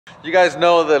You guys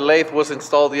know the lathe was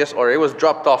installed or it was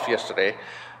dropped off yesterday.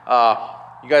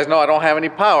 You guys know I don't have any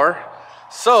power,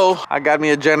 so I got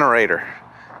me a generator.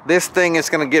 This thing is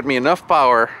gonna get me enough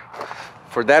power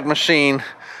for that machine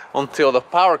until the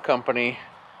power company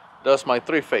does my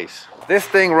 3-phase. This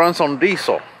thing runs on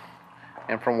diesel,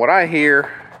 and from what I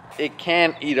hear, it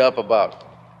can eat up about,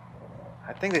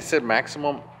 I think they said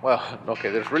maximum, well, okay,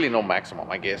 there's really no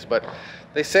maximum, I guess, but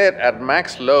they said at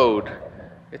max load,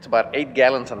 it's about 8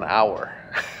 gallons an hour.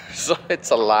 So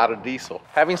it's a lot of diesel.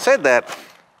 Having said that,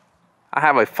 I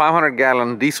have a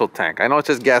 500-gallon diesel tank. I know it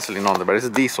says gasoline on there, but it's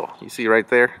diesel. You see right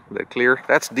there, that clear?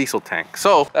 That's diesel tank.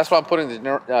 So that's why I'm putting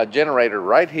the generator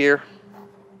right here.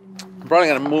 I'm probably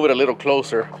gonna move it a little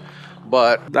closer,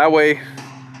 but that way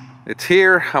it's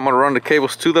here. I'm gonna run the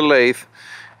cables to the lathe,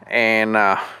 and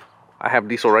I have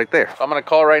diesel right there. So I'm gonna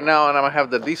call right now, and I'm gonna have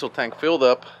the diesel tank filled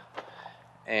up,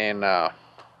 and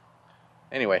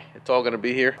anyway, it's all gonna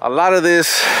be here. A lot of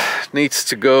this needs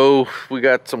to go. We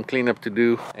got some cleanup to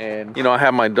do, and you know, I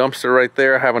have my dumpster right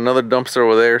there. I have another dumpster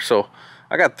over there, so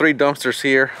I got 3 dumpsters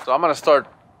here. So I'm gonna start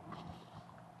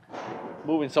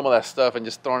moving some of that stuff and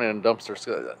just throwing it in dumpsters.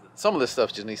 Some of this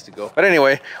stuff just needs to go. But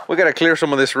anyway, we gotta clear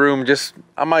some of this room.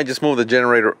 I might just move the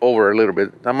generator over a little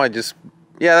bit.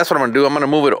 Yeah, that's what I'm gonna do. I'm gonna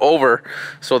move it over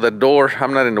so the door,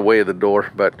 I'm not in the way of the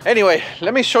door. But anyway,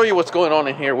 let me show you what's going on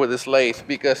in here with this lathe,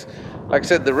 because like I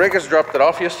said, the riggers dropped it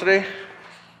off yesterday,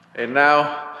 and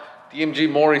now DMG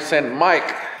Mori sent Mike.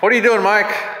 What are you doing,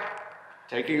 Mike?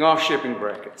 Taking off shipping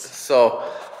brackets. So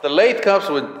the lathe comes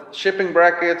with shipping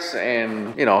brackets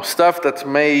and, you know, stuff that's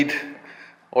made,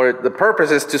 or the purpose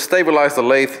is to stabilize the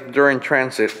lathe during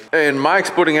transit. And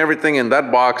Mike's putting everything in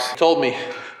that box. He told me,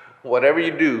 whatever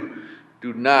you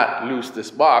do not lose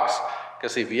this box,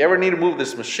 because if you ever need to move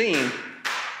this machine,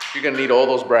 you're gonna need all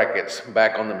those brackets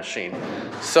back on the machine.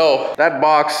 So that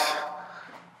box,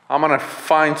 I'm gonna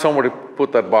find somewhere to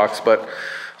put that box. But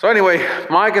so anyway,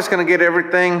 Mike is gonna get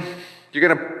everything. You're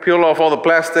gonna peel off all the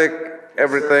plastic,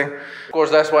 everything. Of course,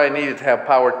 that's why I needed to have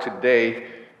power today,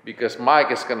 because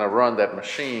Mike is gonna run that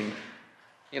machine.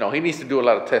 You know, he needs to do a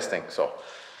lot of testing. So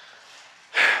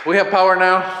we have power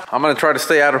now. I'm gonna try to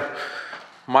stay out of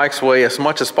Mike's way as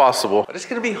much as possible, but it's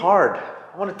gonna be hard.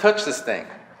 I want to touch this thing.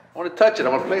 I want to touch it. I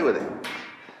want to play with it.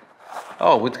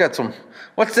 Oh, we've got some.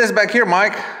 What's this back here,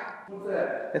 Mike? What's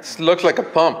that? It looks like a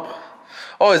pump.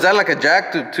 Oh, is that like a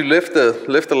jack to lift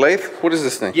the lathe? What is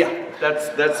this thing? Yeah,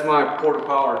 that's my porta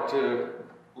power to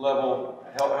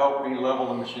help me level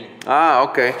the machine. Ah,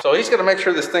 okay. So he's gonna make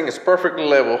sure this thing is perfectly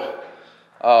level.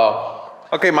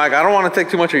 Okay, Mike. I don't want to take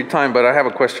too much of your time, but I have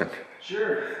a question.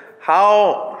 Sure.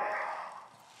 How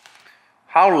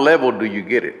level do you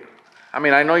get it? I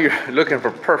mean, I know you're looking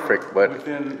for perfect, but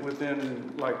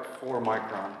within like 4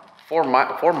 microns. 4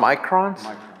 microns?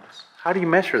 Microns. How do you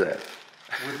measure that?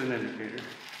 With an indicator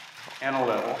and a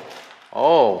level.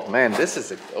 Oh man, this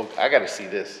is I gotta see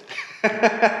this.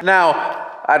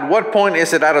 Now, at what point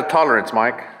is it out of tolerance,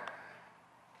 Mike?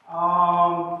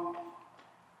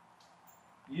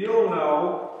 You'll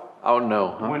know. Oh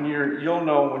no. Huh? You'll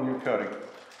know when you're cutting.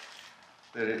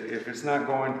 That if it's not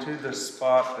going to the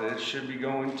spot that it should be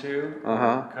going to,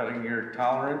 cutting your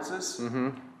tolerances,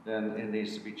 then it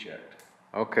needs to be checked.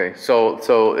 Okay, so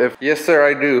if, yes sir,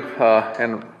 I do,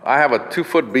 and I have a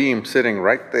 2-foot beam sitting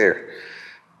right there,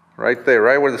 right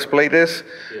where this plate is.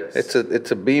 Yes.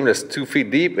 It's a beam that's 2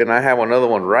 feet deep, and I have another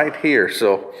one right here,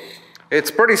 so it's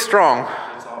pretty strong.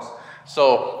 That's awesome.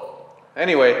 So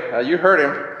anyway, you heard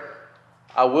him.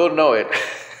 I will know it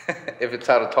if it's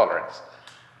out of tolerance.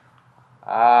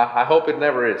 I hope it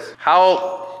never is.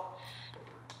 How,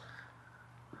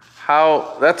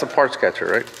 that's a parts catcher,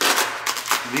 right?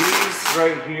 These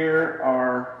right here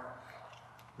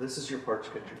this is your parts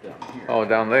catcher down here. Oh,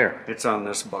 down there. It's on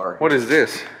this bar. What is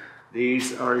this?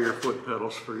 These are your foot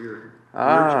pedals for your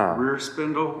rear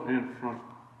spindle and front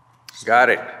spindle. Got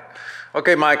it.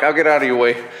 Okay, Mike, I'll get out of your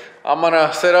way. I'm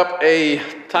gonna set up a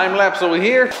time lapse over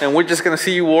here, and we're just gonna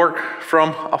see you work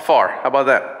from afar. How about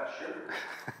that?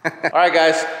 All right,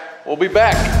 guys, we'll be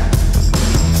back.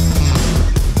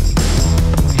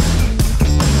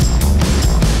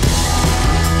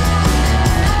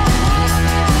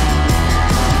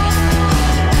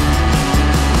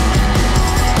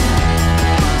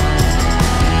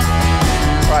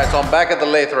 All right, so I'm back at the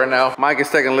lathe right now. Mike is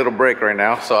taking a little break right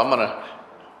now, so I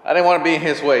didn't want to be in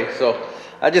his way, so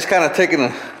I just kind of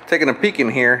taking a peek in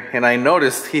here, and I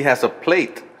noticed he has a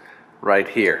plate right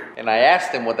here. And I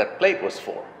asked him what that plate was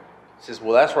for. He says,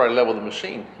 well, that's where I level the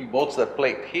machine. He bolts that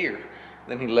plate here,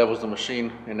 then he levels the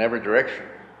machine in every direction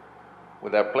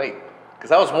with that plate.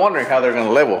 Because I was wondering how they're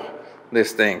gonna level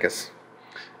this thing, because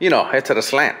you know, it's at a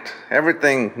slant.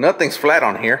 Nothing's flat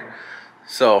on here.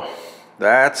 So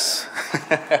that's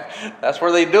that's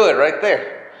where they do it right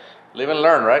there. Live and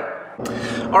learn, right?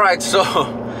 All right, so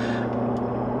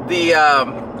I'm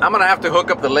gonna have to hook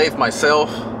up the lathe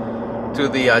myself to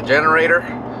the generator,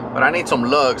 but I need some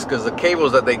lugs because the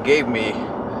cables that they gave me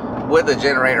with the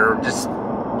generator are just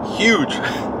huge.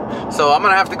 So I'm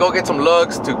gonna have to go get some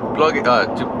lugs to plug it,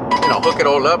 hook it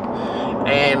all up.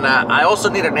 And I also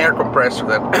need an air compressor.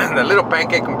 That little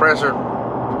pancake compressor,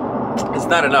 it's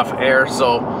not enough air.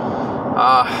 So,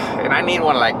 and I need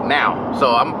one like now.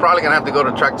 So I'm probably gonna have to go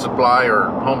to Tractor Supply or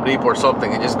Home Depot or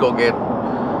something and just go get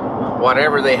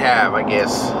whatever they have, I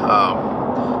guess.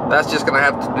 That's just gonna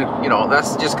have to do,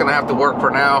 that's just gonna have to work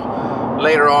for now.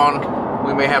 Later on,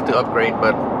 we may have to upgrade,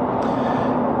 but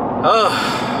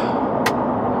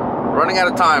running out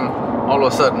of time all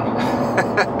of a sudden.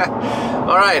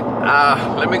 All right,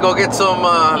 let me go get some,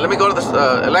 let me go to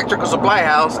the electrical supply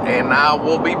house and I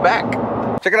will be back.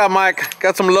 Check it out, Mike.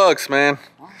 Got some lugs, man.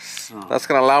 Awesome. That's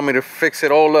gonna allow me to fix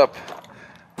it all up.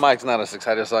 Mike's not as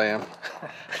excited as I am.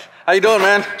 How you doing,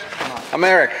 man? I'm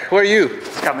Eric. Who are you?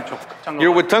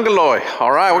 You're with Tungaloy.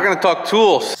 All right, we're gonna talk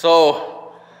tools.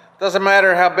 So, doesn't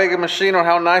matter how big a machine or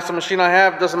how nice a machine I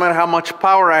have, doesn't matter how much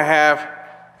power I have,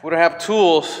 if we don't have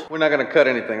tools, we're not gonna cut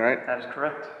anything, right? That is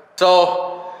correct.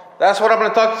 So, that's what I'm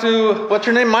gonna talk to, what's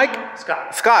your name, Mike?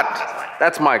 Scott. Scott.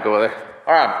 That's Mike over there.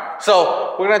 All right,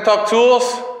 so we're gonna talk tools.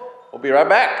 We'll be right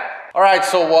back. All right,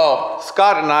 so while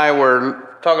Scott and I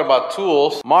were talking about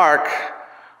tools, Mark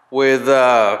with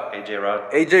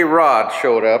AJ Rod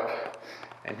showed up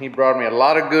and he brought me a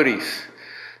lot of goodies.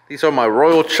 These are my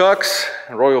Royal Chucks,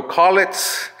 Royal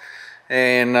Collets,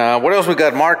 and what else we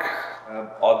got, Mark?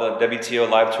 All the WTO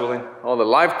live tooling. All the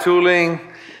live tooling.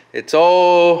 It's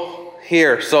all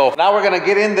here. So now we're gonna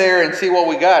get in there and see what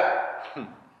we got.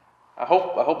 I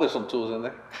hope there's some tools in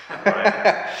there. All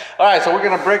right. All right, so we're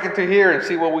gonna break into here and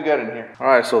see what we got in here. All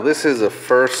right, so this is the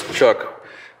first chuck.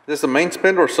 Is this the main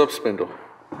spindle or sub spindle,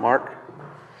 Mark?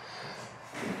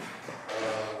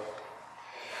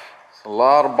 It's a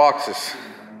lot of boxes.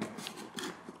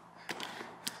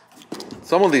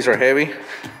 Some of these are heavy.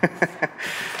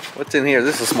 What's in here?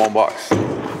 This is a small box.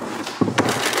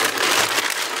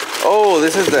 Oh,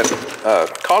 this is that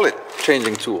collet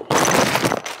changing tool.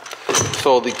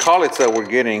 So the collets that we're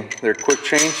getting, they're quick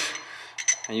change.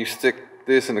 And you stick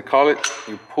this in the collet,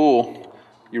 you pull,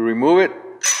 you remove it,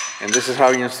 and this is how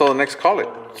you install the next collet.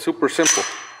 Super simple.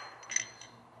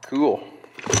 Cool.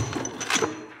 I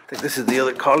think this is the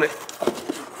other collet.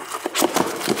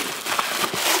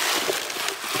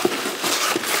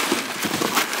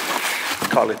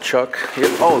 Collet chuck.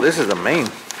 Yep. Oh, this is the main.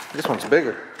 This one's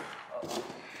bigger.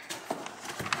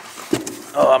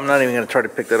 Oh, I'm not even gonna try to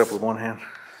pick that up with one hand.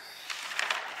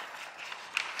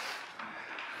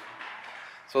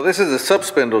 So this is the sub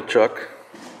spindle chuck,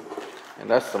 and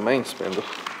that's the main spindle.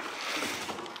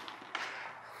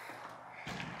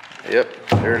 Yep,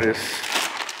 there it is.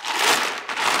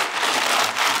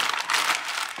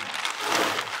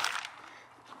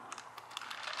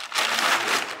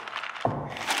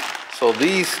 So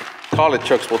these collet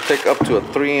chucks will take up to a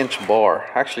 3-inch bar,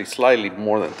 actually slightly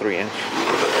more than 3 inch.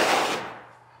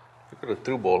 Look at the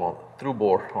through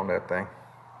bore on that thing.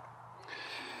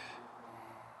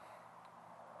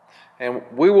 And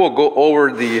we will go over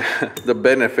the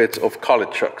benefits of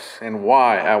collet chucks and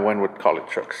why I went with collet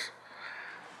chucks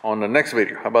on the next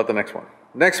video. How about the next one?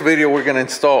 Next video, we're gonna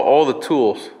install all the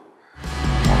tools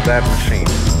on that machine.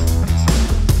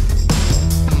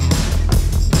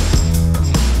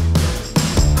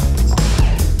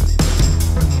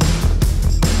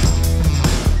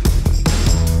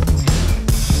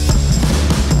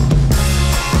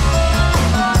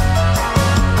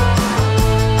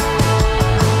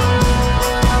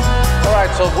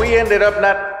 So we ended up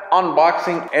not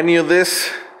unboxing any of this.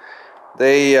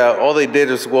 They all they did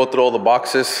was go through all the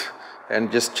boxes and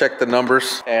just check the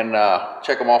numbers and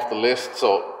check them off the list.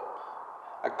 So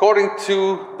according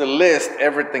to the list,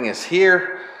 everything is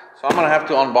here. So I'm gonna have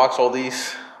to unbox all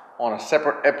these on a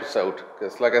separate episode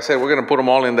because, like I said, we're gonna put them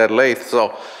all in that lathe.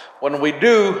 So when we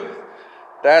do,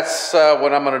 that's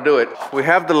when I'm gonna do it. We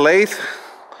have the lathe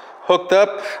hooked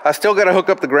up. I still gotta hook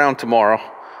up the ground tomorrow.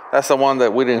 That's the one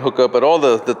that we didn't hook up, but all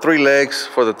the 3 legs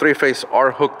for the 3-phase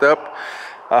are hooked up.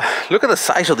 Look at the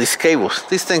size of these cables.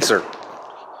 These things are,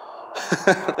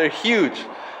 they're huge.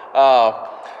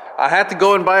 I had to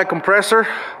go and buy a compressor.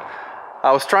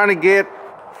 I was trying to get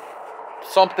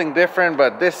something different,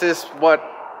 but this is what,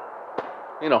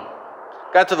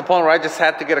 got to the point where I just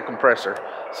had to get a compressor.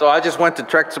 So I just went to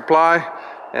Tractor Supply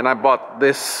and I bought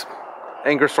this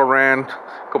Ingersoll-Rand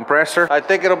compressor. I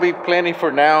think it'll be plenty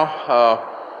for now.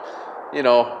 You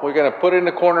know, we're gonna put it in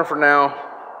the corner for now,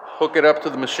 hook it up to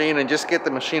the machine, and just get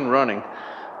the machine running.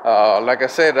 Like I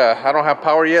said, I don't have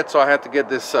power yet, so I have to get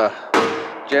this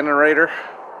generator.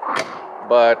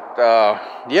 But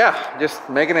yeah, just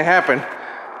making it happen.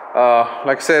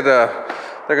 Like I said,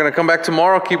 they're gonna come back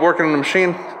tomorrow, keep working on the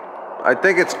machine. I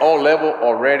think it's all level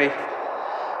already.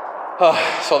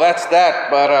 So that's that.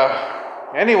 But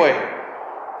anyway,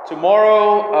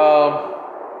 tomorrow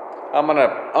I'm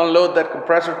gonna unload that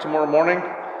compressor tomorrow morning,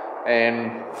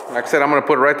 and like I said, I'm gonna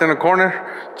put it right there in the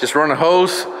corner, just run a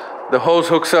hose. The hose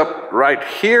hooks up right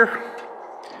here,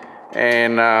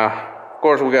 and of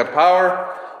course we got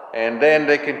power, and then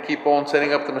they can keep on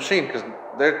setting up the machine, because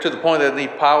they're to the point that they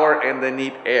need power and they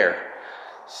need air.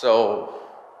 So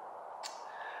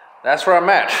that's where I'm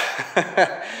at.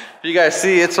 You guys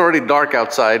see, it's already dark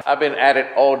outside. I've been at it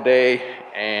all day,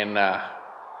 and I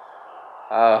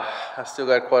still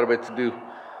got quite a bit to do.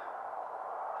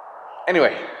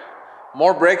 Anyway,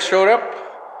 more brakes showed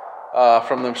up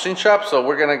from the machine shop, so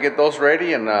we're gonna get those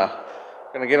ready and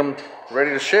gonna get them ready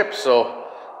to ship. So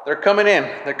they're coming in,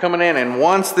 and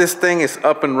once this thing is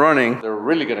up and running, they're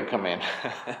really gonna come in.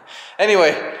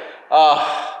 Anyway,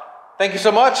 thank you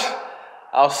so much.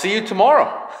 I'll see you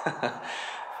tomorrow.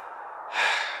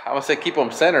 I would say keep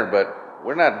them centered, but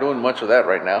we're not doing much of that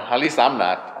right now. At least I'm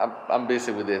not. I'm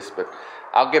busy with this, but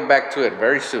I'll get back to it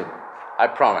very soon. I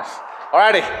promise.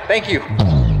 Alrighty, thank you.